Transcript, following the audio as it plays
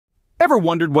Ever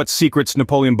wondered what secrets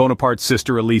Napoleon Bonaparte's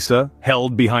sister Elisa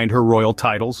held behind her royal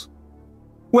titles?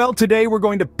 Well, today we're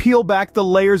going to peel back the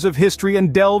layers of history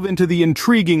and delve into the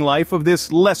intriguing life of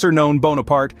this lesser-known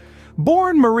Bonaparte.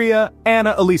 Born Maria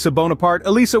Anna Elisa Bonaparte,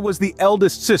 Elisa was the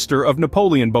eldest sister of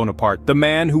Napoleon Bonaparte, the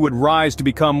man who would rise to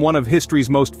become one of history's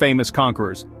most famous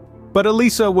conquerors. But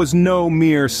Elisa was no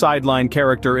mere sideline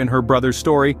character in her brother's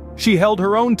story. She held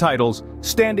her own titles,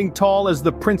 standing tall as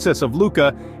the Princess of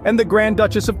Lucca and the Grand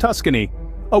Duchess of Tuscany.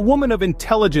 A woman of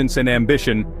intelligence and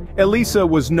ambition, Elisa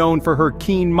was known for her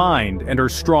keen mind and her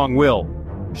strong will.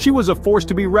 She was a force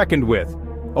to be reckoned with,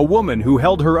 a woman who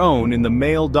held her own in the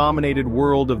male-dominated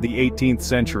world of the 18th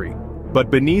century.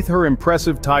 But beneath her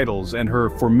impressive titles and her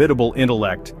formidable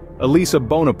intellect, Elisa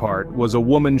Bonaparte was a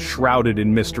woman shrouded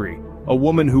in mystery. A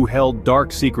woman who held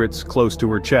dark secrets close to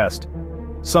her chest.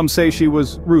 Some say she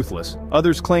was ruthless,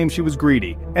 others claim she was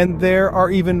greedy, and there are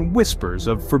even whispers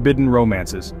of forbidden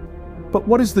romances. But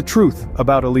what is the truth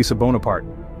about Elisa Bonaparte?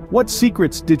 What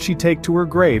secrets did she take to her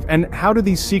grave, and how do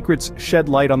these secrets shed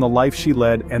light on the life she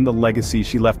led and the legacy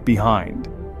she left behind?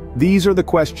 These are the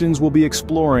questions we'll be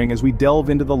exploring as we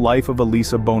delve into the life of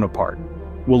Elisa Bonaparte.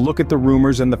 We'll look at the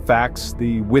rumors and the facts,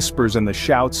 the whispers and the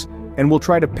shouts, and we'll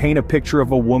try to paint a picture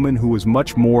of a woman who was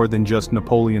much more than just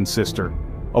Napoleon's sister.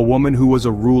 A woman who was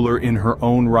a ruler in her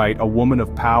own right, a woman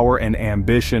of power and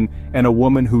ambition, and a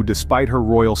woman who, despite her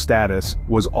royal status,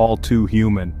 was all too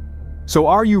human. So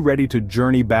are you ready to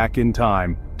journey back in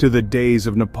time, to the days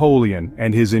of Napoleon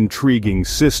and his intriguing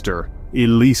sister,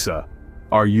 Elisa?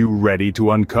 Are you ready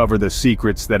to uncover the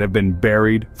secrets that have been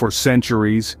buried for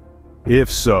centuries? If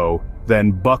so,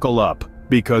 then buckle up,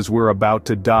 because we're about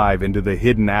to dive into the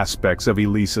hidden aspects of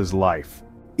Elisa's life.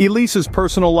 Elisa's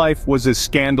personal life was as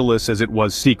scandalous as it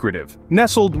was secretive.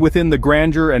 Nestled within the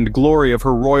grandeur and glory of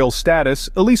her royal status,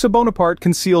 Elisa Bonaparte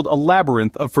concealed a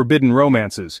labyrinth of forbidden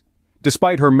romances.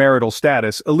 Despite her marital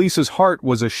status, Elisa's heart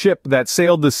was a ship that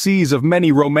sailed the seas of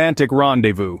many romantic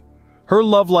rendezvous. Her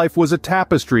love life was a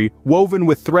tapestry woven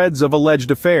with threads of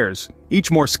alleged affairs, each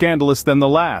more scandalous than the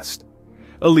last.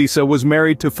 Elisa was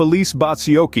married to Felice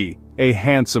Bacciochi, a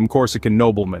handsome Corsican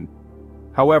nobleman.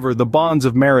 However, the bonds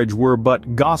of marriage were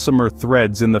but gossamer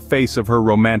threads in the face of her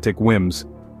romantic whims.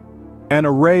 An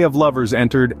array of lovers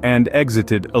entered and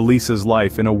exited Elisa's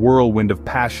life in a whirlwind of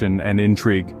passion and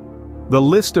intrigue. The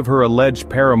list of her alleged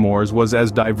paramours was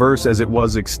as diverse as it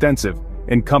was extensive,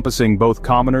 encompassing both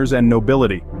commoners and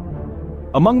nobility.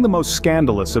 Among the most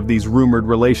scandalous of these rumored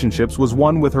relationships was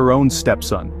one with her own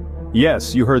stepson.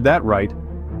 Yes, you heard that right.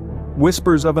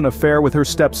 Whispers of an affair with her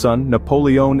stepson,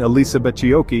 Napoleon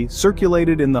Bacciochi,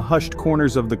 circulated in the hushed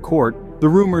corners of the court. The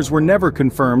rumors were never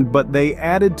confirmed, but they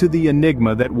added to the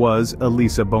enigma that was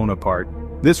Elisa Bonaparte.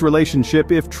 This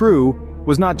relationship, if true,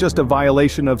 was not just a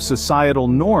violation of societal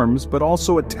norms, but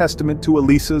also a testament to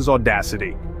Elisa's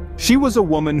audacity. She was a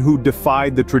woman who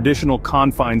defied the traditional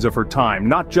confines of her time,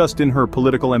 not just in her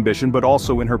political ambition, but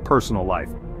also in her personal life.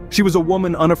 She was a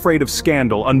woman unafraid of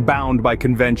scandal, unbound by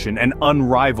convention, and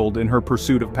unrivaled in her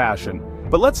pursuit of passion.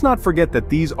 But let's not forget that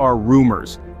these are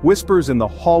rumors, whispers in the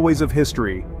hallways of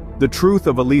history. The truth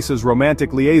of Elisa's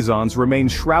romantic liaisons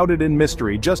remains shrouded in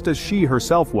mystery, just as she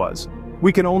herself was.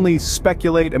 We can only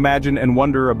speculate, imagine, and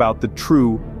wonder about the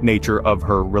true nature of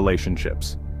her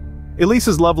relationships.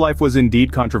 Elisa's love life was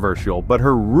indeed controversial, but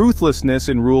her ruthlessness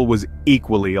in rule was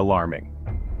equally alarming.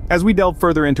 As we delve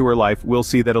further into her life, we'll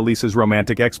see that Elisa's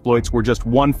romantic exploits were just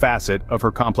one facet of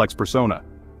her complex persona.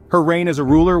 Her reign as a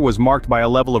ruler was marked by a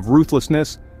level of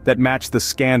ruthlessness that matched the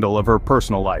scandal of her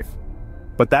personal life.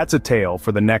 But that's a tale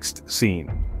for the next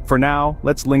scene. For now,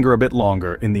 let's linger a bit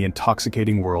longer in the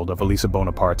intoxicating world of Elisa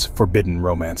Bonaparte's forbidden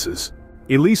romances.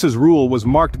 Elisa's rule was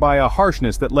marked by a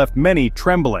harshness that left many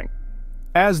trembling.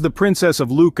 As the Princess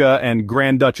of Lucca and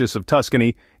Grand Duchess of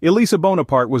Tuscany, Elisa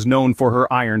Bonaparte was known for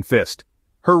her iron fist.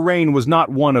 Her reign was not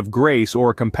one of grace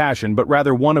or compassion, but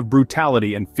rather one of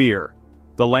brutality and fear.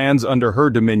 The lands under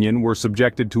her dominion were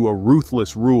subjected to a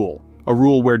ruthless rule, a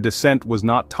rule where dissent was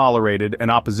not tolerated and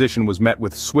opposition was met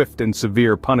with swift and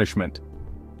severe punishment.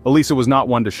 Elisa was not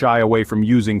one to shy away from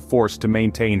using force to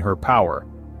maintain her power.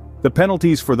 The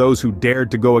penalties for those who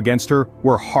dared to go against her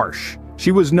were harsh.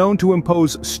 She was known to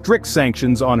impose strict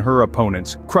sanctions on her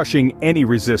opponents, crushing any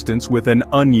resistance with an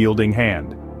unyielding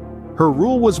hand. Her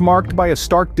rule was marked by a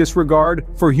stark disregard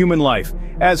for human life,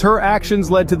 as her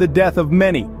actions led to the death of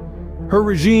many. Her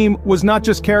regime was not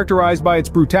just characterized by its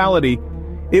brutality,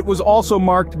 it was also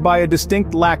marked by a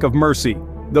distinct lack of mercy.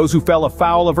 Those who fell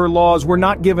afoul of her laws were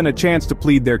not given a chance to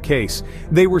plead their case.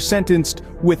 They were sentenced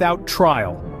without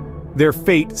trial, their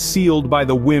fate sealed by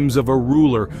the whims of a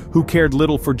ruler who cared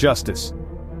little for justice.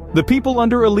 The people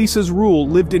under Elisa's rule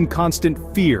lived in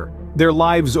constant fear, their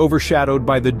lives overshadowed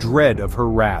by the dread of her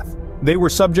wrath. They were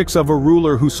subjects of a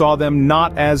ruler who saw them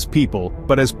not as people,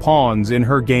 but as pawns in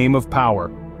her game of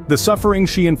power. The suffering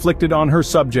she inflicted on her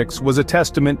subjects was a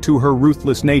testament to her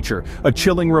ruthless nature, a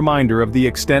chilling reminder of the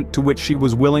extent to which she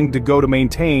was willing to go to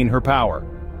maintain her power.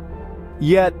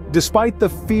 Yet, despite the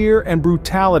fear and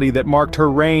brutality that marked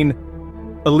her reign,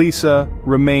 Elisa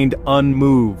remained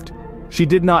unmoved. She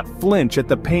did not flinch at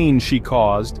the pain she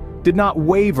caused, did not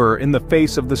waver in the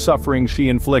face of the suffering she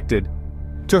inflicted.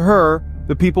 To her,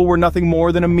 the people were nothing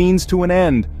more than a means to an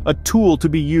end, a tool to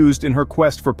be used in her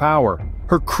quest for power.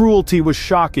 Her cruelty was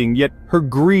shocking, yet her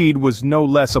greed was no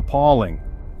less appalling.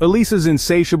 Elisa's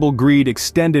insatiable greed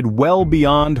extended well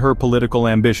beyond her political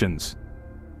ambitions.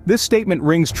 This statement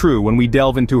rings true when we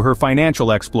delve into her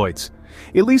financial exploits.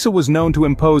 Elisa was known to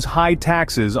impose high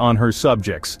taxes on her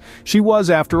subjects. She was,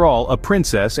 after all, a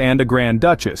princess and a grand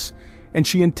duchess, and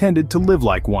she intended to live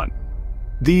like one.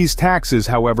 These taxes,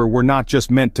 however, were not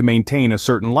just meant to maintain a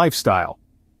certain lifestyle.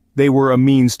 They were a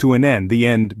means to an end, the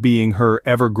end being her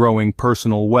ever-growing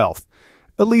personal wealth.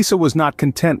 Elisa was not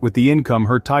content with the income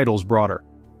her titles brought her.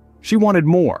 She wanted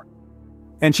more.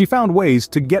 And she found ways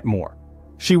to get more.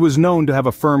 She was known to have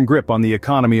a firm grip on the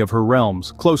economy of her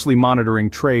realms, closely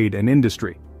monitoring trade and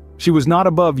industry. She was not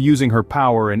above using her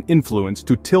power and influence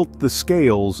to tilt the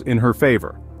scales in her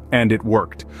favor. And it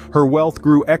worked. Her wealth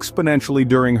grew exponentially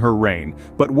during her reign,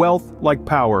 but wealth, like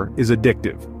power, is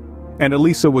addictive. And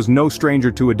Elisa was no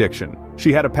stranger to addiction.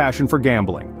 She had a passion for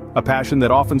gambling, a passion that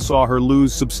often saw her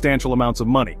lose substantial amounts of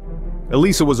money.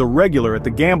 Elisa was a regular at the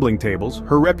gambling tables,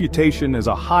 her reputation as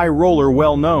a high roller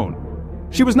well known.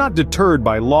 She was not deterred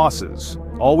by losses,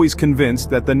 always convinced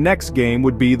that the next game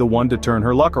would be the one to turn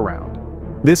her luck around.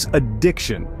 This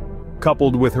addiction,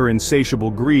 coupled with her insatiable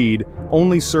greed,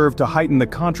 only served to heighten the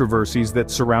controversies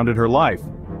that surrounded her life.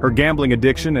 Her gambling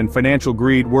addiction and financial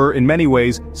greed were, in many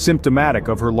ways, symptomatic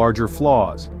of her larger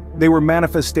flaws. They were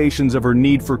manifestations of her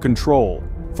need for control,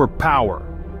 for power,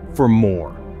 for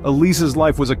more. Elisa's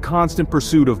life was a constant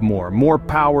pursuit of more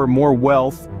power, more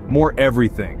wealth, more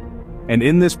everything. And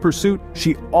in this pursuit,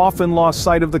 she often lost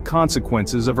sight of the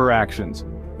consequences of her actions.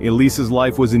 Elisa's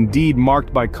life was indeed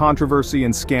marked by controversy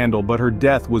and scandal, but her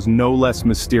death was no less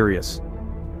mysterious.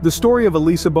 The story of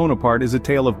Elisa Bonaparte is a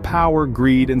tale of power,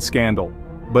 greed, and scandal,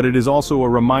 but it is also a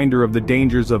reminder of the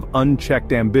dangers of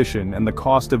unchecked ambition and the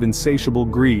cost of insatiable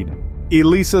greed.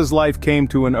 Elisa's life came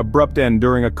to an abrupt end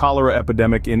during a cholera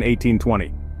epidemic in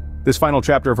 1820. This final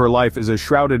chapter of her life is as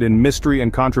shrouded in mystery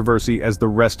and controversy as the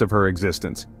rest of her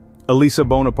existence. Elisa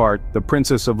Bonaparte, the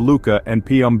Princess of Lucca and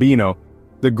Piombino,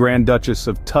 the Grand Duchess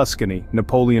of Tuscany,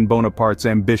 Napoleon Bonaparte's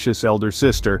ambitious elder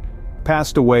sister,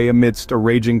 passed away amidst a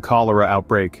raging cholera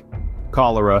outbreak.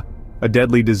 Cholera, a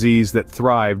deadly disease that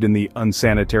thrived in the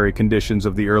unsanitary conditions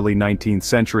of the early 19th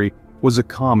century, was a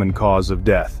common cause of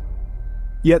death.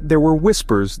 Yet there were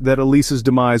whispers that Elisa's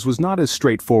demise was not as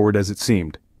straightforward as it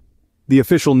seemed. The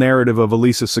official narrative of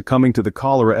Elisa succumbing to the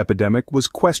cholera epidemic was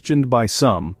questioned by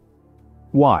some.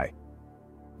 Why?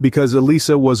 Because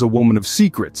Elisa was a woman of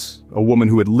secrets, a woman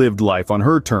who had lived life on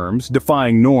her terms,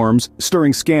 defying norms,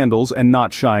 stirring scandals, and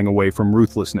not shying away from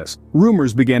ruthlessness.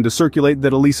 Rumors began to circulate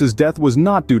that Elisa's death was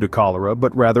not due to cholera,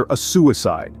 but rather a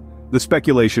suicide. The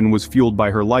speculation was fueled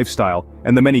by her lifestyle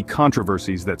and the many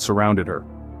controversies that surrounded her.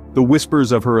 The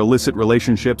whispers of her illicit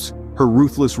relationships, her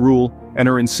ruthless rule, and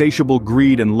her insatiable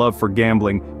greed and love for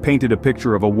gambling painted a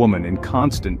picture of a woman in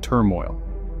constant turmoil.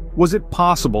 Was it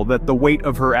possible that the weight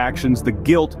of her actions, the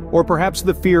guilt, or perhaps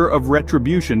the fear of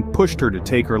retribution pushed her to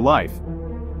take her life?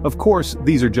 Of course,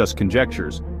 these are just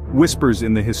conjectures, whispers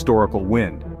in the historical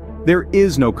wind. There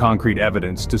is no concrete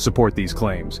evidence to support these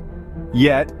claims.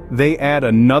 Yet, they add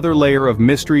another layer of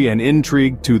mystery and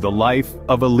intrigue to the life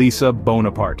of Elisa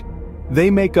Bonaparte. They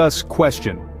make us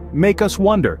question, make us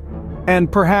wonder,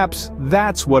 and perhaps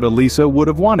that's what Elisa would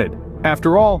have wanted.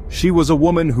 After all, she was a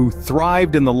woman who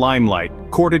thrived in the limelight,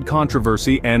 courted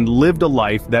controversy, and lived a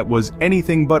life that was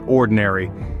anything but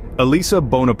ordinary. Elisa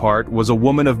Bonaparte was a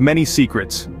woman of many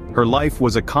secrets. Her life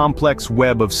was a complex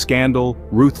web of scandal,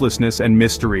 ruthlessness, and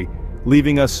mystery,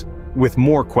 leaving us with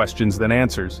more questions than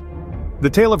answers. The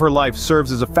tale of her life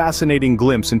serves as a fascinating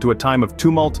glimpse into a time of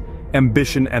tumult,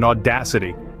 ambition, and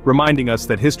audacity, reminding us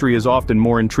that history is often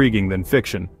more intriguing than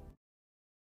fiction.